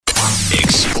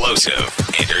explosive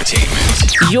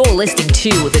entertainment. You're listening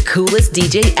to the coolest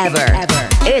DJ ever.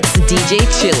 It's DJ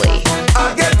Chili.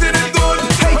 I get to the good.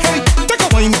 Hey, hey, take a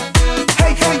wine.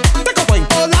 Hey, hey, take a wine.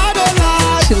 Oh, Lord, oh,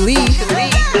 Lord. Chili. Hey,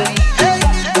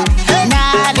 hey,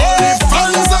 nah, the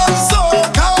fans of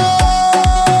Soca.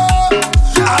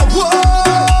 I want.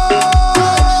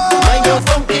 Mind your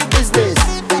funky business.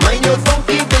 Mind your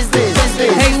funky business.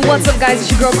 Hey, what's up, guys?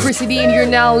 It's your girl Chrissy D, and you're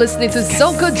now listening to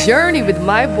Soca Journey with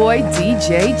my boy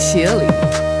DJ Chili.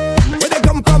 Where they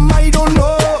come from, I don't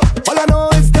know. All I know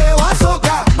is they want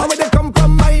soca. And where they come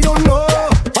from, I don't know.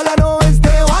 All I know is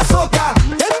they want soca.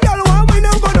 Them gyal want wine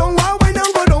and go down, want wine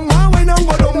and go down, want wine and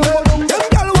go down. Them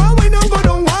gyal want wine and go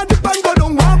down, want dip and go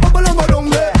down, want bubble and go down.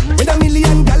 With a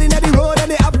million gyal inna the road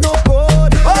and they have no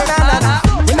code. Oh na na na.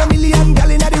 With a million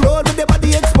gyal inna the road with their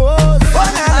body exposed. Oh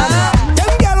na na na.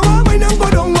 Them gyal want wine and go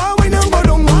down, want wine and go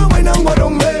down, want wine and go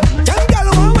down. Them gyal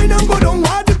want wine and go down,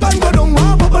 want dip and go down,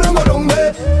 want bubble and go down.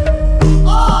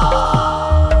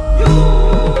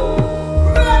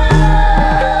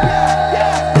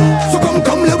 So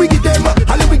come, let we get them,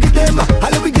 let we get them,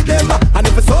 let we get them. And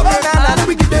if it's over, let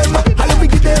we get them, let we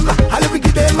get them, let we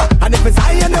get them. And if it's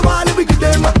high and the wall, let we get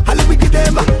them, let we get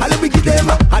them, let we get them.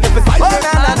 And if it's high,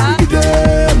 let we get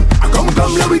them.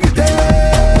 Come, let we get them.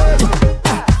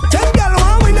 Them gyal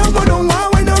want wine and go down,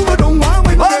 want wine and go down, want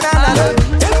wine and go down.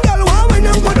 Them gyal want wine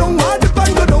and go down, want dip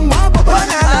and go down, want bubble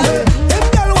and go down. Them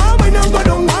gyal want wine and go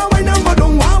down, want wine and go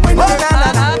down, want wine and go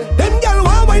down. Them gyal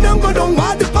want wine and go down,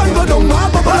 want dip and go down,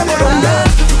 want bubble and go down.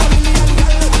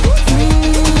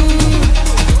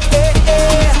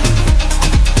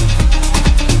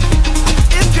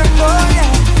 If you know, yeah,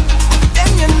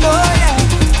 then you know, yeah.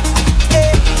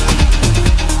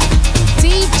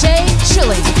 DJ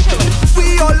Chili. We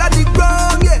all at the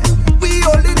ground, yeah. We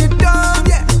all in it down,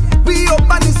 yeah. We up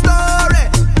on the story.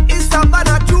 It's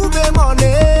Savannah Juve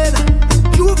morning.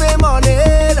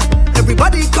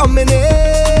 Everybody coming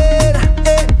in.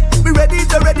 Eh. We ready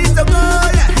to go,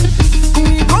 yeah.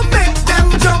 We gon' make them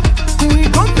jump. We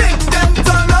gon' make them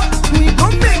turn up. We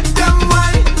gon' make them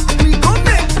wine. We gon'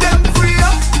 make them free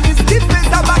up. This deep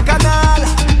is a bacchanal.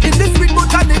 In this sweet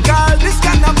botanical, this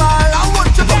carnival. I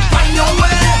want you to find your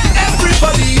way.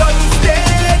 Everybody on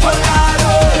stage, oh God,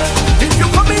 oh. If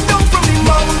you're coming down from the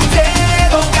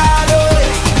mountain, oh God,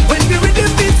 oh. When the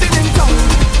rhythm beats in town,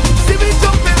 see me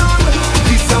jumping on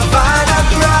the savannah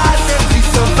grass, the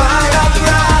savannah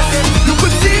grass. You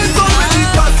could see it already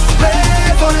just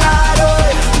wave, oh Lord,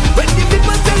 oh. When the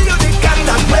people tell you they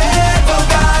cannot wave, oh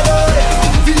God, oh.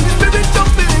 Feel the spirit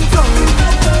jumping in town.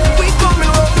 We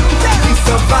coming up, the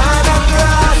savannah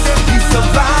grass, the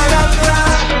savannah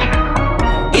grass.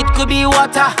 It could be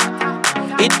water,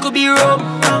 it could be rum,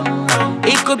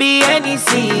 it could be any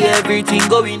sea, everything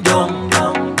going down.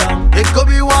 It could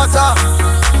be water,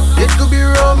 it could be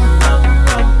rum,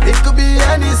 it could be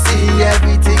any sea,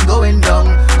 everything going down.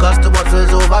 Cause the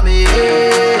water's over me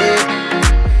head,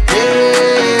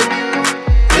 head,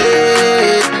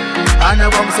 head. And I'm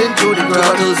bouncing through the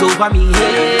ground. Water's over me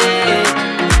head,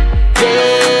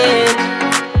 head,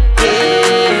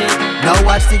 head. Now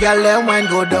watch the girl them wine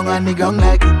go down on the ground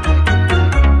like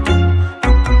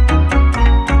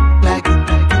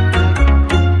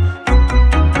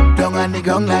down on the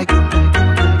ground like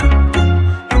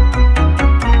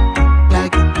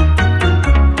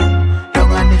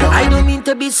down on the ground. I don't mean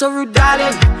to be so rude,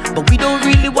 darling, but we don't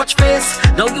really watch face.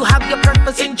 Now you have your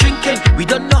purpose in drinking. We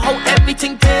don't know how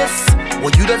everything tastes.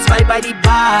 Well, you don't spy by the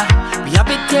bar, we have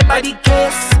it here by the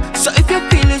case. So if you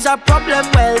feel it's a problem,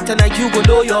 well, tonight you go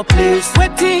know your place.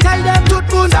 Waiting, tell them to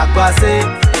do That passe.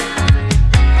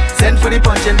 Send for the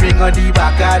punch and bring on the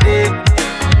back of it.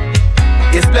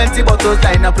 It's plenty bottles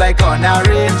lined up like on a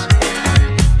range.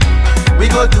 We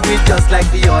go do it just like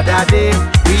the other day.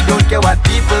 We don't care what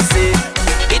people say.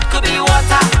 it could be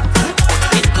water,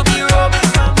 it could be rum,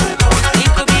 it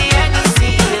could be any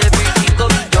sea, everything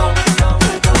going down.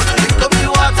 It could be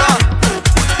water,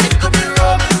 it could be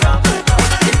rum,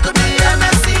 it could be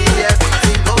MSC,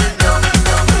 everything going down.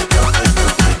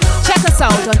 Check us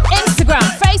out on Instagram,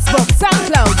 Facebook,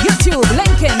 SoundCloud, YouTube,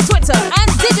 LinkedIn, Twitter, and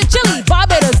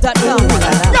DigiChiliBarbados.com.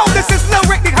 Yo, this is Lil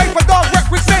Rick, the hyper dog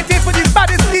representing for the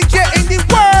baddest DJ in the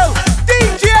world,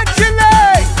 DJ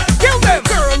Chili. Kill them,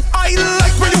 girl. I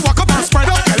like when you walk up and spread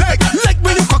out your legs.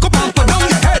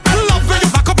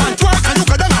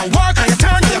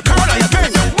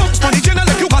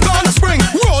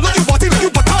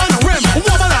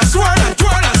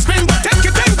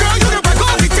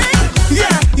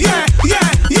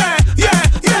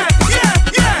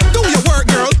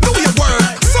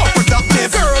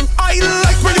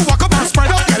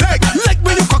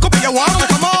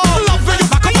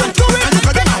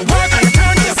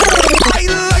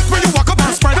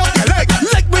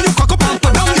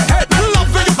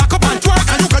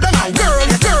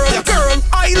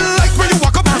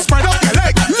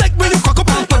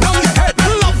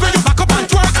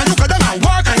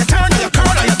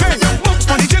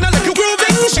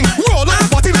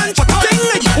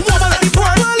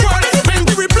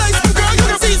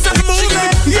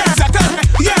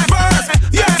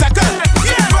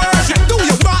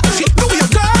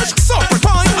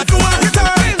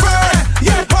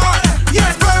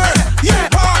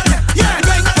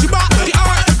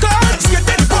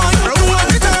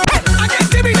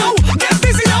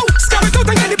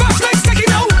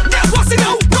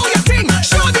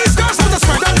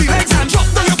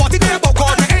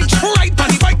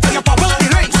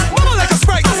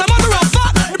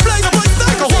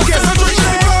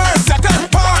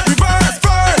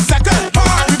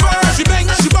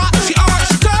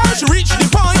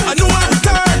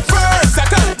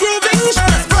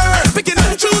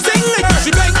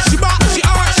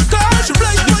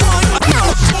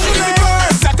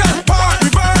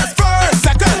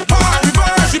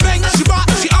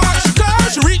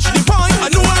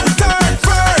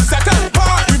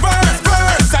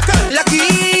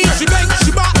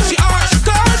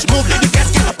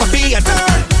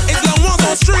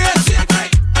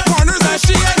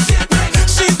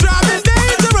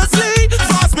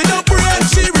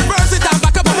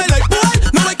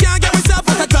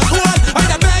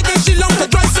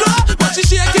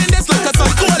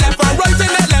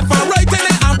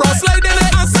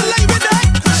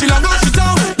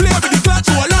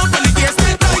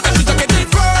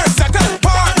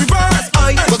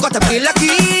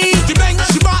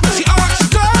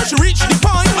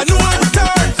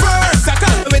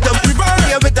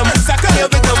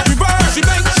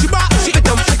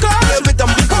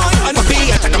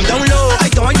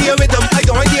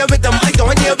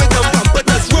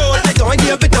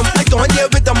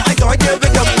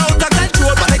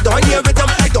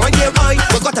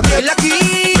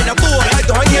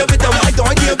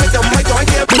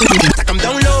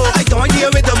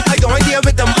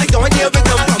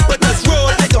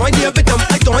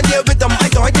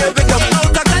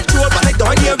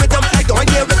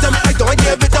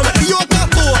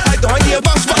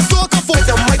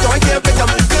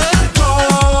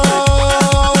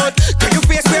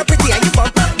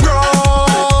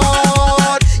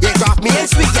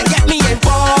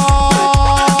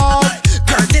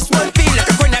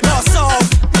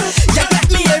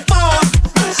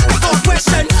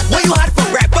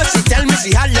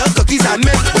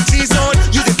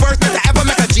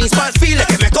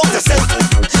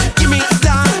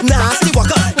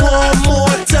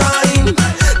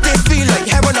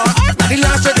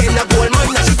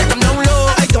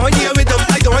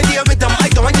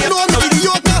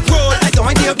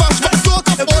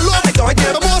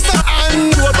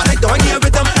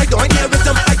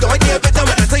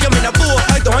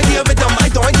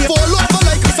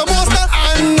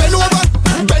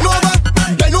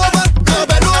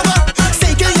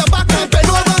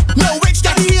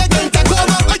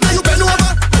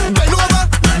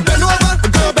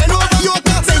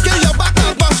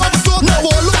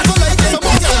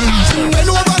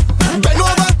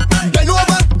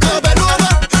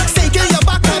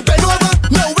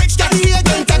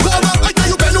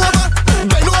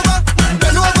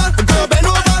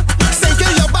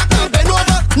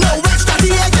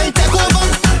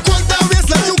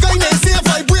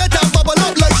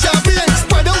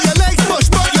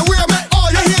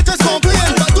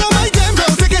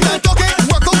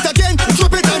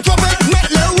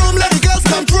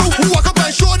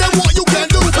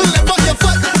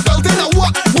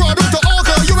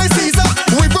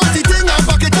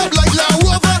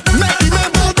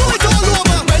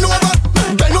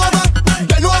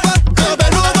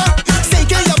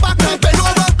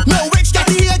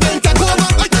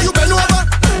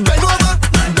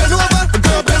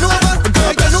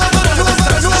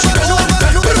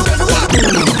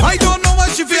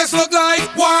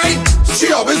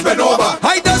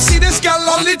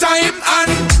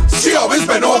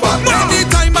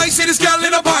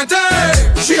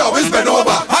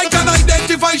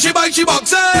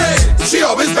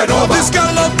 This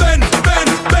girl love bend, bend,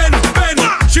 bend, bend.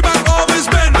 She back always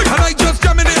bend, and I just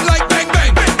jamming it like bang bang.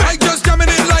 I just jamming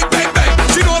it like bang bang.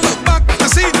 She don't look back to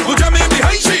see who jamming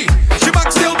behind she. She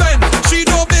back still bend. She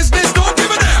no business, don't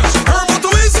give a damn. Her motto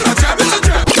is a jam is a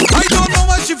jam. I don't know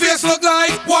what she face look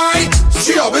like. Why?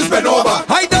 She always bend over.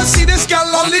 I just see this girl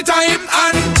all the time,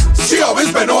 and she always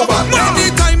bend over.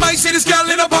 Anytime I see this girl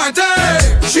in a party,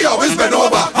 she always bend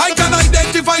over. I can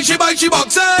identify she by she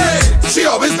box. She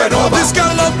always bend over. This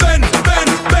girl love bend,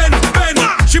 bend, bend, bend.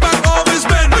 She back always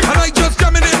bend, and I just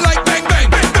jamming it like bang bang.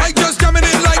 I just jamming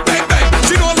it like bang bang.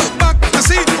 She don't look back to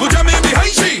see who jamming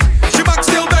behind she. She back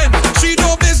still bend. She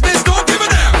no business, don't give a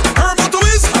damn. Her motto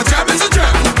is a jam is a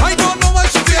jam. I don't know what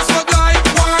she face look like.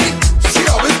 Why? She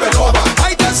always bend over.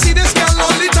 I just see this girl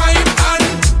all the time, and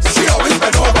she always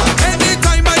bend over.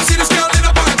 Anytime I see this girl in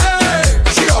a party,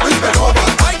 she always bend over.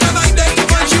 I can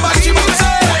identify she by she box.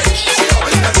 She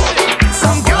always bend over.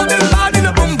 Some girl them bad in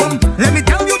a bum bum. Let me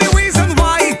tell you the reason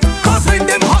why. Cause when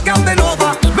them hot girl bend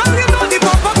over, well you know the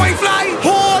bumper going fly.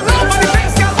 Hold on for the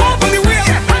face, girl, over the wheel.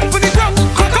 Hand for the drum,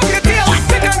 cut off your tail.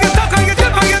 Take on your duck, on your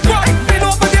dip, on your drop. Bend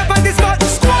over there by the spot,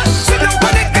 squat. Sit down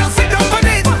on it, girl, sit down on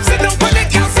it. Sit down on it,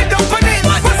 girl, sit down on it.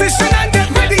 Position and get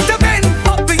ready to bend.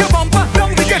 Up to your bumper,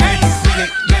 down to your head.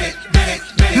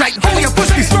 Like how you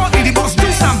push the straw in the box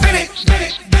juice and bend it.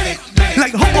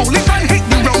 Like how only can hit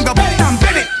the roundabout and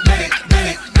bend it.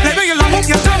 Like when you long up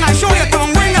your tongue and show your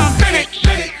tongue ring and bend it.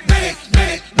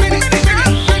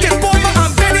 Get over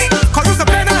and bend it, cause it's a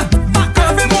better. Back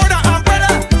curving more than umbrella.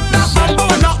 That bumper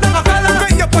will knock down a fella.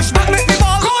 When you push back, make me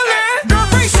ball. Call it, girl,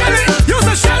 free shell it. Use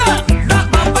a sheller. That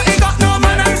bumper ain't got no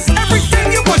manners.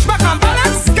 Everything you push back and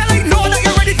balance. Girl, I know that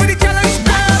you're ready for the challenge.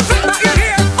 Flip back your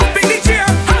hair, up in the chair.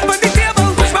 Hand on the table,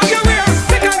 push back your rear.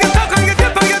 Take on your tuck, on your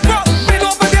dip, on your throat. Bend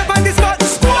over there by the spot,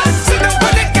 squat. Sit down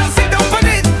on it, girl, sit down on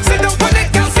it. Sit down on it,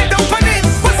 girl, sit down on it.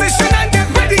 Position and get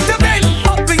ready to bend.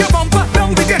 Up to your bumper,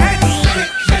 down to your head.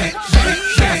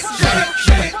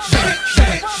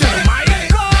 My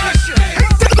gosh! Hey,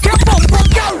 take your bumper,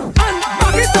 girl, and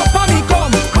back it up on me,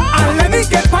 come. And let me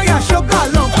get by your sugar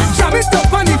lump. Jam it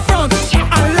up on the front,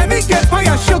 and let me get by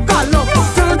your sugar lump.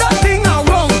 Turn that thing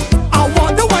around. I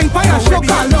want the wine by your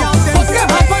sugar lump. Put your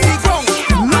hand on the ground. Look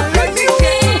at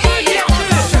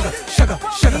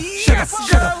me,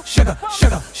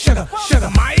 sugar.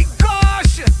 My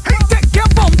gosh! Hey, take your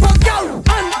bumper, girl,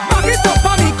 and back it up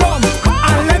on me, come.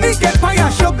 And let me get by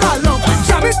your sugar lump.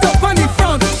 Jam it up on the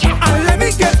front, and let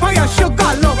me get by your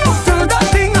sugar lump. Turn that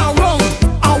thing around.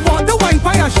 I want the wine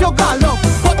by your sugar lump.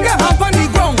 Put your hand on the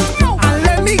ground, and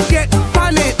let me get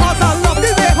on it. 'Cause I love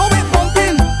the way how it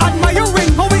bumping.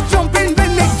 Admiring how it jumping.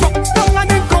 When it drop down and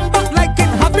then come back like it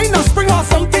having a spring or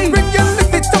something. When you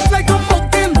lift it up like a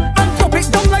fountain and drop it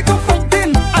down like a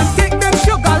fountain, and take them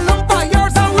sugar lump by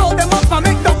yours and roll them up and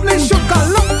make dumplings. Sugar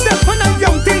lump, them when a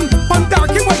young thing. One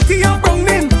darky, whitey and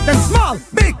browning. Then small,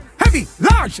 big, heavy,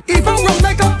 large, even round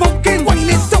like a pumpkin. Wine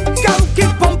it up, girl,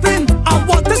 keep pumping. I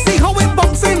want to see how it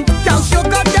bouncing. Girl,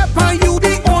 sugar dip on you,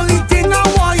 the only thing I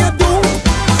want you do.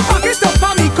 Back it up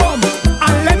on me, come,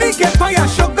 and let me get by your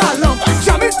sugar lump.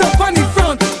 Jam it up on the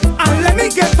front, and let me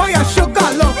get by your sugar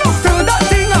lump. Turn that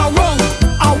thing around.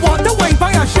 I want the wine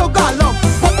by your sugar lump.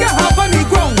 Put your hand on the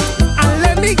ground, and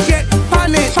let me get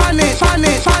on it, on it, on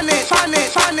it, on it, on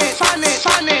it, on it, on it,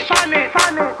 on it, on it,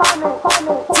 on it, on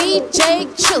it. DJ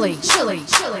Chili.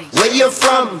 Where you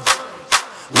from?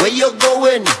 Where you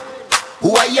going?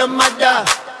 Who are your mother?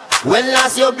 When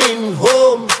last you been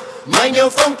home? Mind your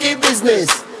funky business.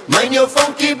 Mind your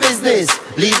funky business.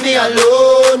 Leave me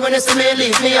alone. When you see me,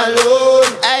 leave me alone.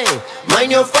 Hey,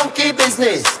 mind your funky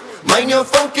business. Mind your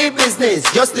funky business.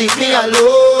 Just leave me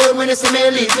alone. When you see me,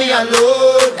 leave me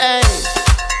alone. Hey.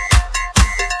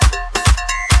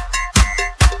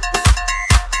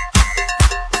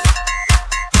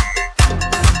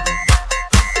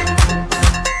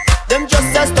 Them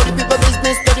just a study people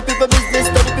business, study people business,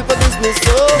 study people business.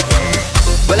 So,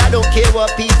 well, I don't care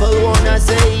what people wanna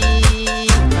say.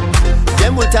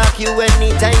 Them will talk you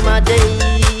any time of day.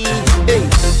 Hey,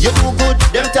 you do good,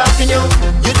 them talking you.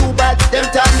 You do bad, them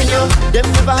talking you. Them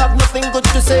never have nothing good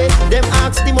to say. Them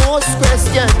ask the most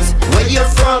questions. Where you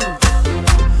from?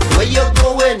 Where you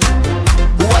going?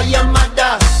 Who are your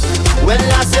mother? When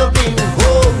last you been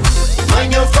home?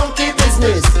 Mind your funky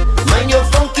business. Mind your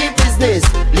funky business.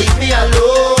 Leave me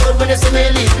alone. When you see me,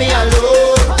 leave me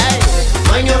alone. Hey,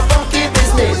 mind your funky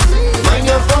business. Mind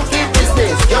your funky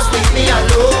business. Just leave me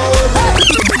alone. Hey.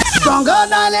 Stronger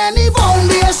than any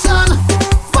foundation.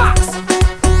 Facts.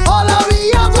 All of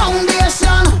we are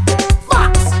foundation.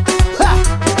 Facts. Ha.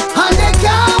 And they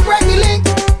can't break the link.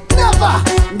 Never.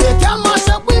 They can't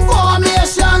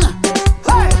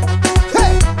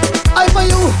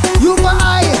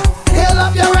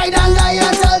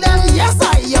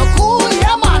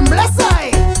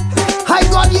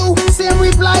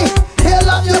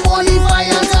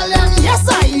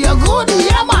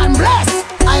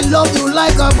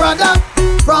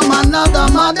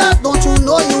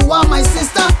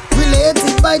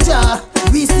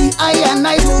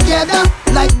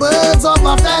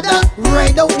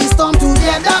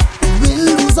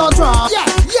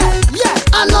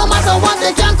matter what,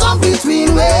 they can't come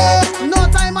between we. No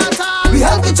time at all. We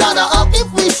help each other up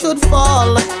if we should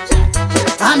fall.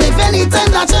 And if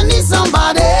anytime that you need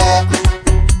somebody,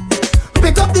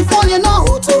 pick up the phone, you know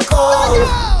who to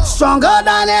call. Stronger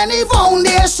than any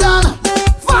foundation.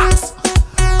 Facts.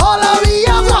 All of we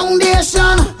have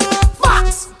foundation.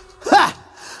 Facts. Ha.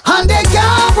 And they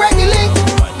can't break the link.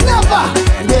 Never.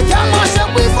 They can't mash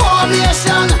up with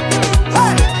formation.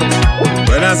 Hey.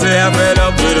 When I say I'm fed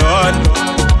up with heart,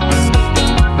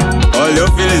 all you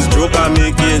feel is joke I'm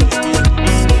making.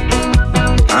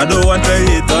 I don't want to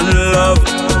hate on love,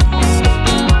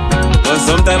 but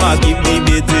sometimes I keep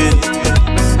debating.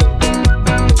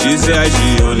 She say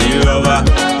she only lover,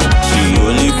 she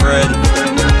only friend.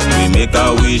 We make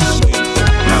a wish,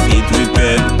 now eat with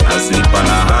pen. I sleep and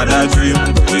I had a dream,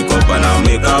 wake up and I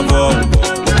make a vow.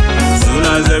 Soon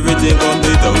as everything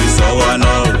complete, we saw one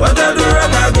out. What I do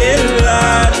wrong again,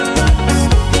 lad?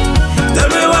 Tell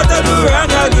me what I do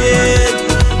wrong again.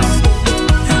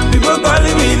 People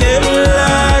calling me name,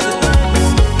 lad.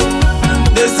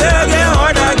 They say I get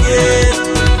hard again.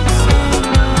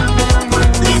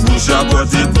 The bush a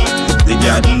cut it, the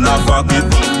garden a fuck it,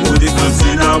 put the fruits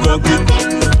in a bucket.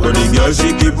 But the girl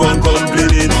she keep on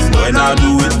complaining. When I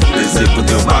do it, they say put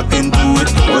your back into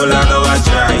it. All I know I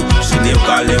try, she name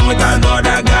calling with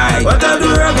another guy. What I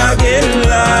do wrong again,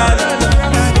 lad?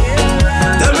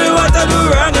 Tell me what I do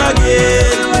wrong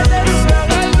again.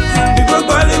 People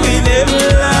calling me name,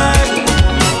 lad.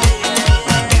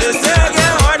 They say I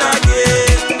get hard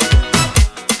again.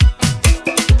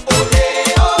 Ole,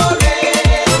 ole,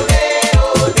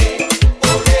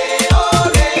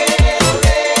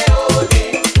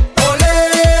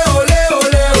 ole,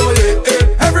 ole, ole.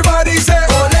 Everybody say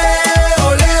ole,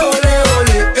 ole, ole,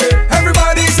 ole.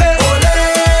 Everybody say ole,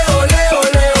 ole,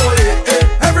 ole, ole.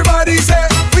 Everybody say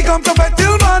we come to bed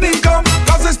till morning come,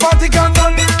 'cause this party can't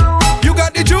done. You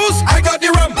got the juice, I got the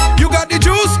rum. You got the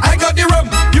juice, I got the rum.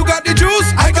 You got the juice,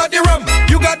 I got the rum.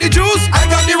 You got the juice, I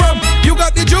got the rum. You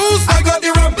got the juice, I got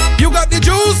the rum. You got the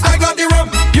juice, I got the rum.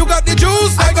 You got the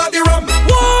juice, I got the rum.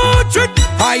 Watch it.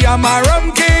 I am a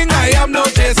rum king, I am no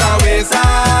chaser waster.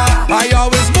 I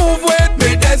always move with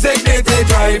me designated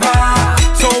driver,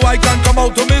 so I can come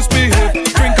out to misbehave.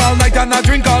 Drink all night and I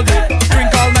drink all day.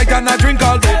 Drink all night and I drink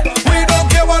all day. We don't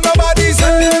care what nobody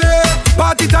say.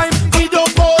 Party time, we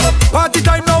don't pour. Party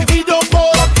time now, we don't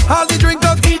pour. All the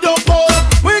drinkers, we don't pour.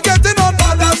 We getting on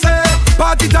what I say.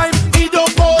 Party time, we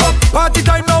don't pour. Party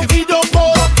time now, we don't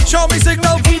pour. Show me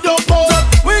signal, we don't pour.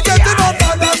 We getting on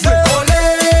what I say. Ole,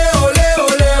 ole,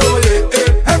 ole, ole.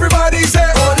 Everybody say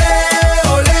ole,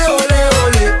 ole, ole,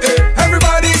 ole.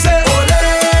 Everybody say ole,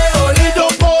 ole, we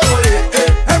don't pour.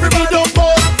 Everybody don't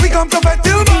pour. We come to bed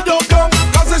till we don't come,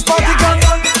 'cause this party gone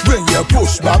done. When you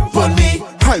push back on me,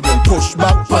 I will push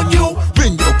back on you.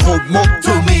 When you come up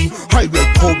to me, I will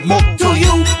come up to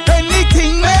you.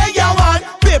 Anything where you want,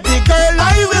 baby girl,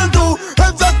 I will do.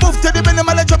 And just move to the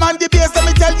minimum and drum and the bass. Let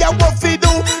me tell you what we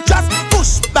do. Just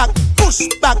push back, push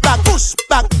back, back, push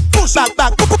back, push back,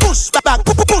 back, push back, back,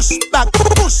 push back,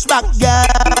 push back, yeah.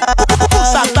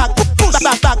 Push back, back, push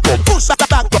back, back, push back,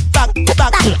 back, back,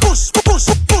 back, push, push,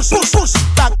 push, push, push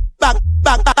back, back,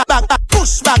 back, back, back, back,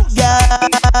 push back, yeah.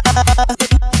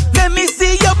 Let me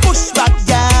see you push back,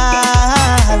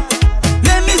 yeah.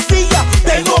 Let me see you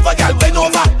bend over, girl, bend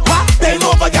over. What? Bend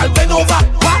over, girl, bend over.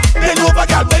 What? Bend over,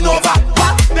 girl, bend over.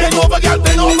 What? Bend over, girl,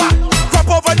 bend over. Crop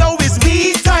over now is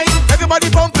me time. Everybody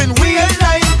pumping wheel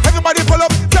line. Everybody pull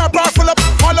up, car bar full up.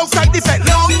 All outside the set,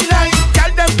 long line.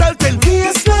 Girl, them belting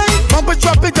baseline. Pump it,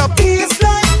 drop it up,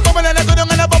 baseline. Bubble and I go down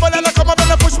and a bubble and I come up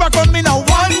and a push back on me now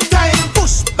one time.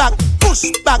 Push back, push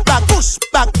back, back, push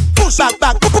back, push back,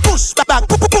 back, push back, back,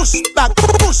 push back,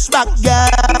 push back, yeah.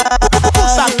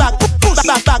 Push back, back, push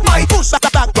back, back, push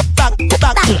back, back, back,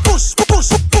 back, push, push,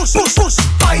 push, push, push.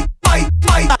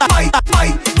 I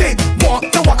did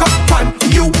want to walk up on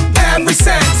you every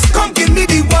sense. Come give me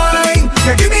the wine,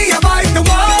 yeah, give me a bite the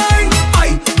wine.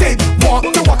 I did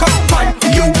want to walk up on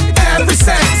you every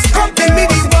sense. Come give me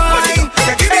the wine,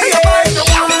 yeah, give me a bite the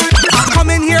wine. I come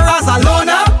in here as a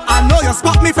loner, I know you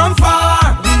spot me from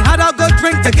far. We had a good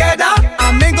drink together,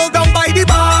 and mingled down by the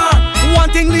bar.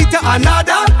 One thing lead to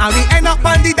another, and we end up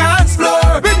on the dance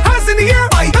floor. With hands in the air,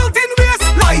 belt in waist,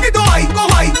 like it don't go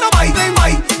high.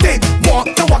 I did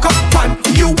want to walk up on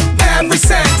you every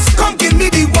sense. Come give me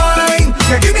the wine,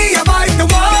 yeah, give me a bite the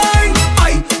wine.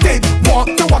 I did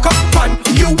want to walk up on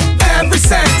you every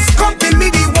sense. Come give me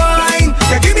the wine,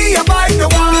 yeah, give me a bite the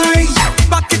wine.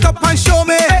 Back it up and show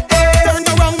me, turn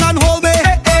around and hold me.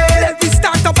 Let me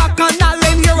start the back on that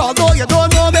lane here, although you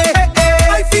don't know me.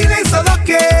 I'm feeling so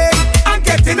lucky, I'm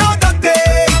getting out that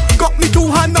day. Got me two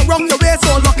hands around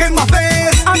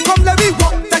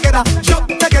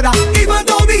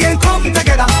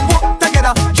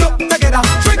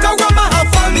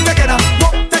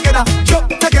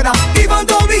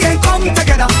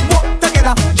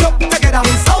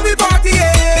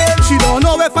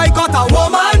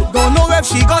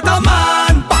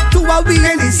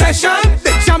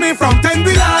me from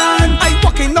Tenbulan. I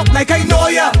walking up like I know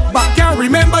ya, but can't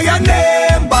remember your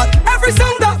name. But every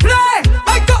song that play,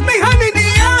 I got me hand in the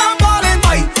air and ballin'.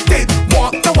 I did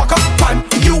want to walk up on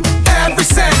you every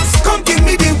sense. Come give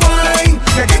me the wine,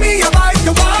 yeah, give me your vibe,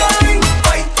 the wine.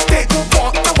 I did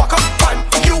want to walk up on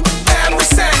you every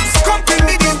sense. Come give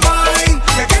me the wine,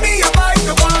 yeah, give me your vibe,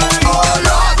 the wine. Oh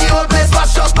Lord, the whole place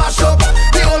mash up, mash up.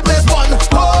 The whole place burn.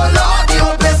 Oh Lord, the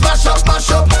whole place mash up,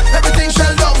 mash up. Everything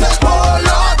shell down. Oh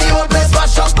Lord, the whole place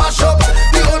mash up, mash up.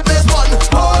 The whole place burn.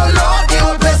 Oh Lord, the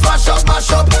whole place mash up,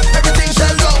 mash up. Everything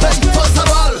shell down. First of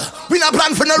all, we not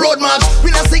plan for the road march.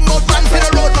 We not sing no plan for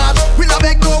the road march. We not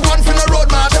beg no one for the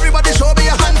road march. Everybody show me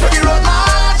your hand for the road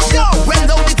march. Yo, when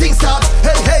down the thing start.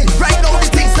 Hey, hey, right now the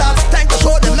thing start. Time to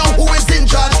show them now who is in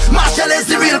charge. Marshall is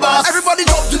the real boss. Everybody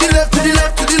jump to the left, to the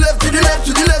left, to the left, to the left,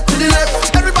 to the left, to the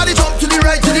left. Everybody jump to the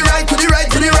right, to the right, to the right,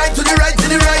 to the right, to the right, to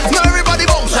the right. Now everybody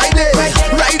bounce right there,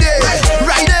 right there,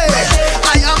 right there.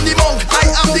 I am the monk, I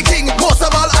am the king. Most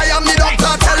of all, I am the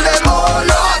doctor. Tell them, oh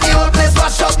Lord, the whole place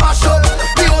mash up, mash up.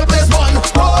 The whole place burn.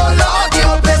 Oh Lord, the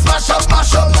whole place mash up,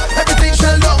 mash up. Everything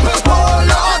shell down. Oh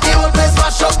Lord, the whole place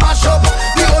mash up, mash up.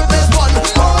 The whole place burn.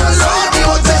 Oh Lord, the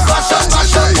whole place mash up,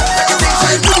 mash up. Everything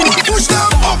shell down. Push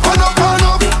them up and up and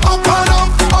up, up and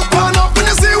up, up and up. When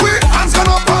you see we hands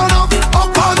gone up and up,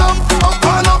 up and up, up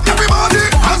and up. Everybody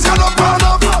hands gone up and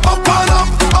up, up and up,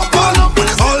 up and up. When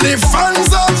you see all the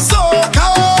fans of soca,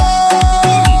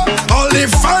 all the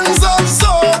fans of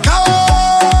soca,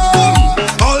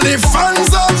 all the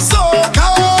fans of soca,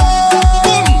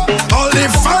 all the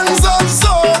fans of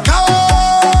soca.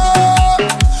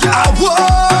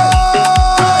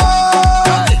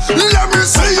 Let me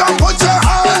see you put your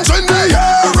hands in the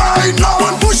air right now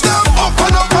and push them up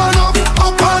and up and up,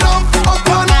 up and up, up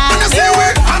and up. When you see we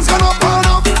hands gone up and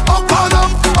up, up and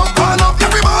up, up and up.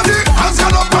 Everybody hands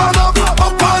gone up and up,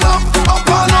 up and up, up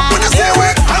and up. When you see we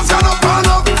hands gone up and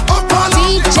up, up and up,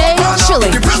 DJ up and up. Chili.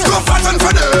 The place go fatten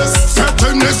for this.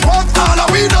 Fetting this what all of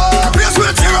we know. The place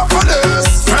will tear up for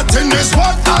this. Fetting this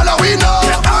what all of we know.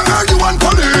 I heard you want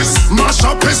police. Mash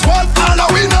up is what all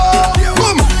of we know.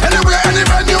 Boom, anywhere, any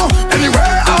venue,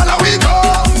 anywhere all of we go.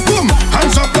 Boom,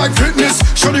 hands up like fitness.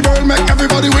 Show the world, make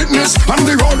everybody witness. On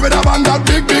the road with a band that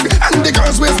big, big. And the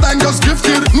girls waistline just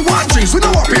gifted. One drinks, we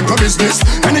know what people business.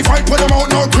 Any fight, put them out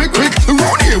now quick, quick.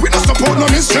 Round here, we don't support no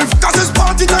mischief. Cause it's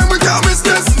party time, we can't miss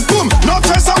this. Boom, no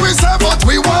stress how we say, but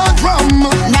we want rum.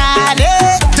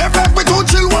 They back, we too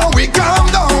chill while we calm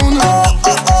down.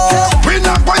 We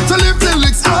not going to live till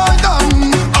it's all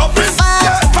done. Up in,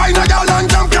 yeah, find a girl and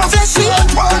jump, can't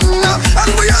each one.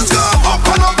 And we just go up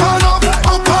and up and up,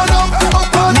 up and up,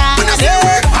 up and up. When you see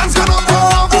we hands gone up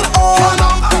and up, and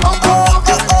up, up, up,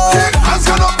 up. Hands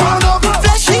gone up and up,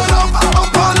 and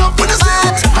up and up. When you see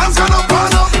hands gone up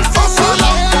and up, up and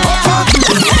up, up and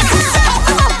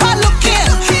up.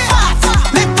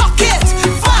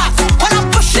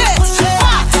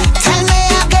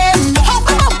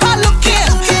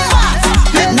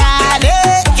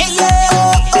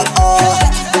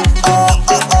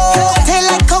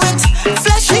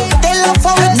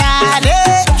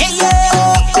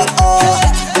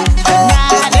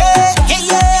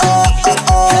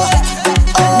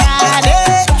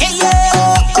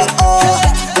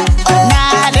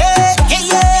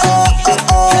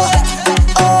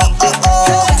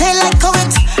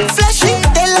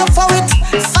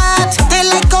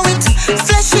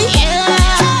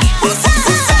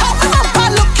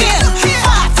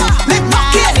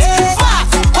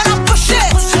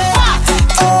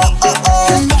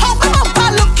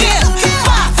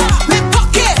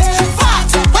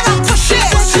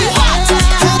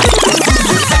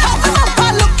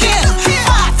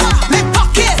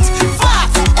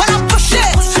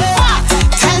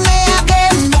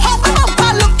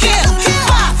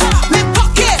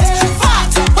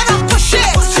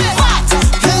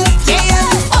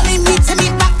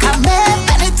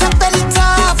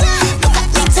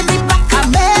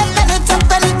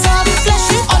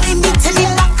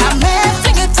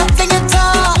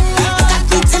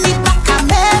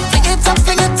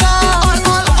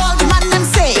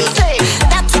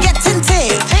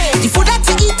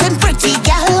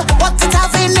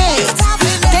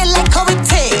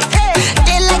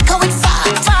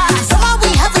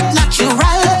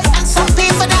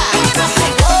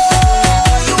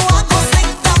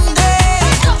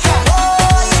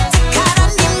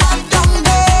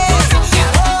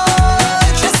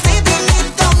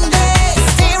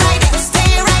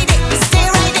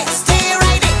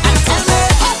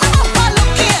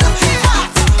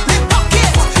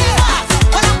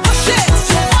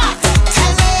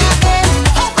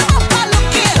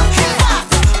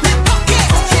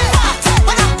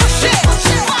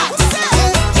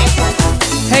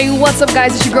 What's up,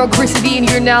 guys? It's your girl Chrissy D, and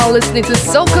you're now listening to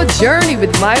Soca Journey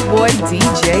with my boy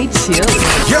DJ Chili.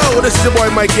 Yo, this is your boy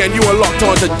Mikey, and you are locked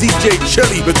on to DJ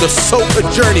Chili with the Soca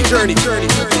Journey.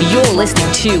 You're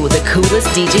listening to the coolest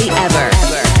DJ ever.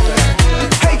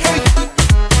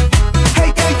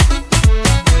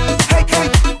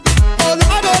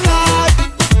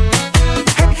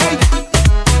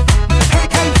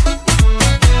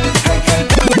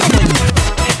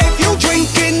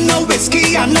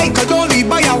 And I could only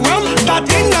buy a rum. That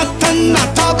ain't nothing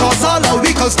at all, cause all our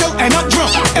we could still end up drunk.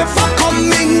 If I come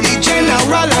in the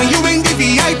general and you in the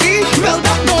VIP, well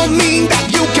that don't mean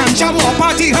that you can jam or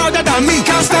party harder than me.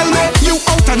 Can't tell me you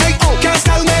out and I out. Can't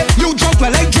tell me you drunk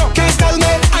well I drunk. Can't tell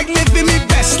me I live in my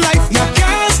best life. You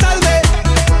can't tell me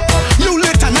you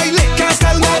lit and I lit. Can't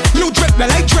tell me you drip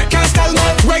well I drip. Can't tell me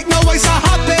right now I so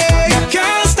happy. You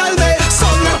can't tell me so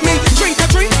let me drink a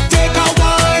drink, take a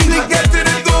wine, we get to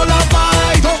the goal of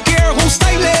vibe. Don't care who's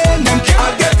styling them.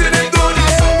 Can't get to the goal.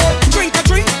 Drink a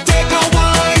drink, take a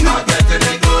wine, I get to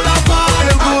the goal of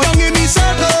vibe. I'm in me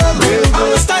circle,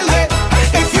 I'm styling.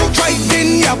 If you drive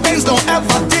in your Benz, don't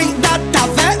ever think that the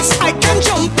vets. I can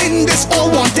jump in this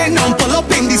 010 and pull up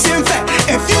in the same vet.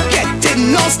 If you get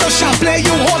in lost the champagne,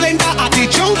 you holding that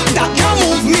attitude that can't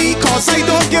move me, cause I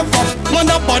don't give a what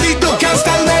nobody do. Can't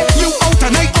tell me you out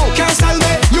and I out. Can't tell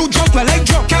me you drunk well I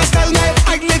drunk. Can't tell me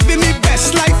I live in me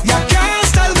best life. You can't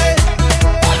tell me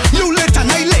you lit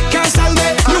and I lit. Can't tell me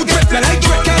you drip well I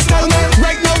drip. Can't tell me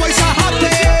right now I so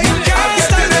happy. You can't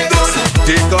tell me.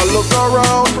 Take a look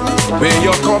around where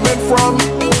you're coming from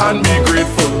and be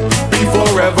grateful. Be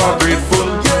forever grateful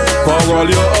for all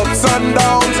your ups and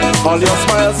downs, all your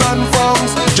smiles and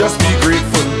frowns. Just be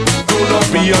grateful. Do not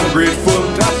be ungrateful.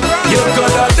 You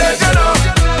could have dead, you know.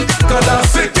 Could have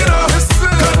sick, you know.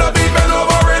 Could have be bent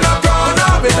over in a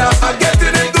corner without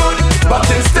getting it good. But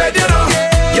instead, you know,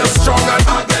 you're strong and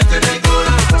I'm getting it good.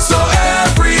 So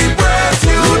every breath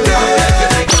you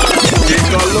take,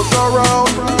 take a look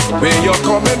around where you're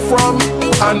coming from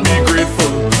and be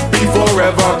grateful. Be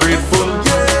forever grateful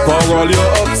for all your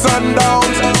ups and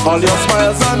downs, all your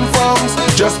smiles and frowns.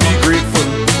 Just be grateful.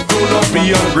 Do not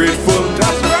be ungrateful.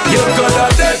 You could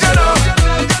have dead, you know.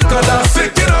 Could have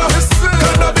sick, you know.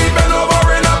 Could have be bent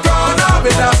over in a corner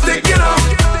with a stick, you know.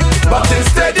 But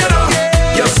instead, you know,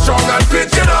 you're strong and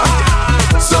fit, you know.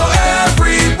 So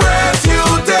every breath you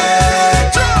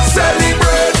take,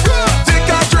 celebrate.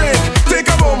 Take a drink, take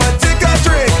a moment, take a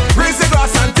drink. Raise the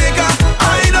glass and take a,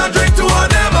 I don't drink to a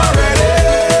never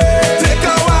ready. Take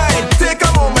a wine, take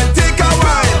a moment, take a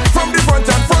wine. From the front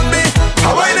and from me,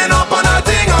 I'm winding up on a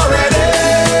thing already.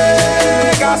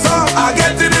 Got some, I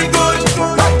get to the good.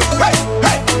 Hey,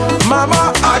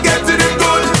 mama, I get to the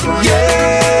good.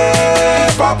 Yeah,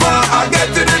 papa, I get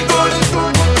to the good.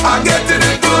 I get to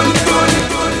the good.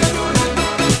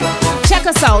 Check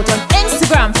us out on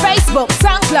Instagram, Facebook,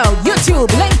 SoundCloud, YouTube,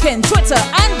 LinkedIn, Twitter,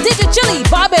 and digitally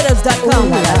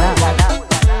Barbados.com.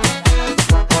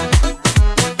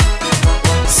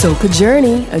 Soca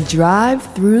Journey, a drive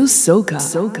through Soca.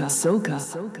 Soca.